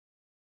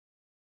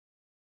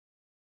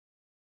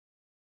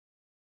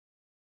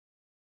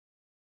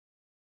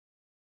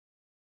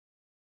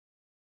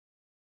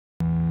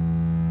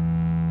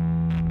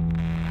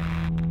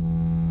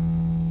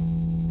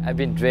I've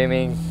been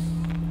dreaming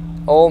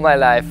all my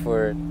life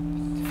for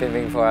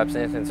filming for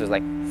absence, and it was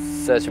like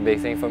such a big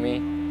thing for me.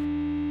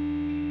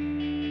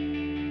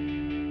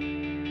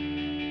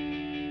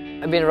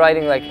 I've been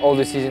riding like all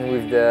the season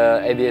with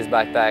the ABS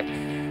backpack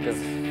because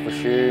for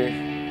sure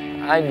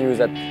I knew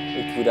that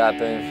it would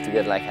happen to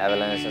get like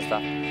avalanche and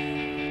stuff.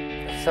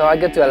 So I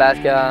got to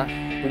Alaska,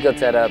 we got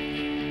set up.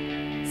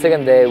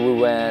 Second day we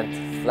went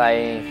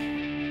flying,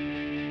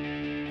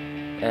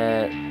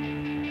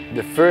 and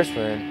the first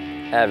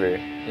one ever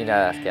in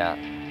Alaska,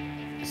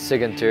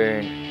 second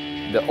turn,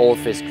 the whole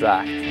face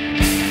cracked.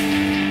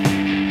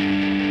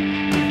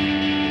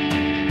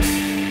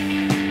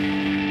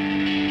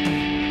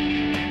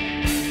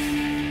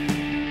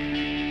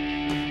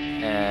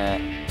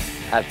 And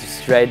I had to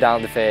straight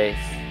down the face.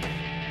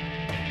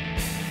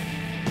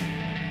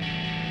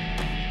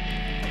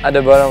 At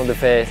the bottom of the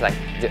face, like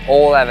the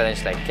whole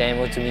avalanche like came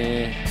onto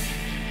me.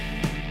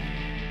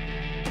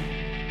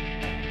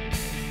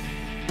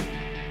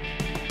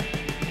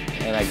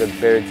 And I got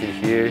buried till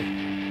here.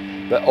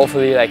 But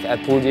hopefully like I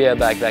pulled the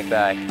airbag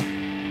back,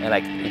 and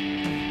like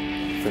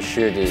for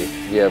sure the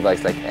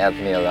airbags like helped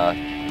me a lot.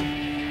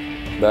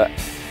 But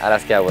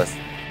Alaska was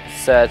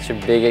such a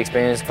big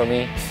experience for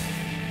me.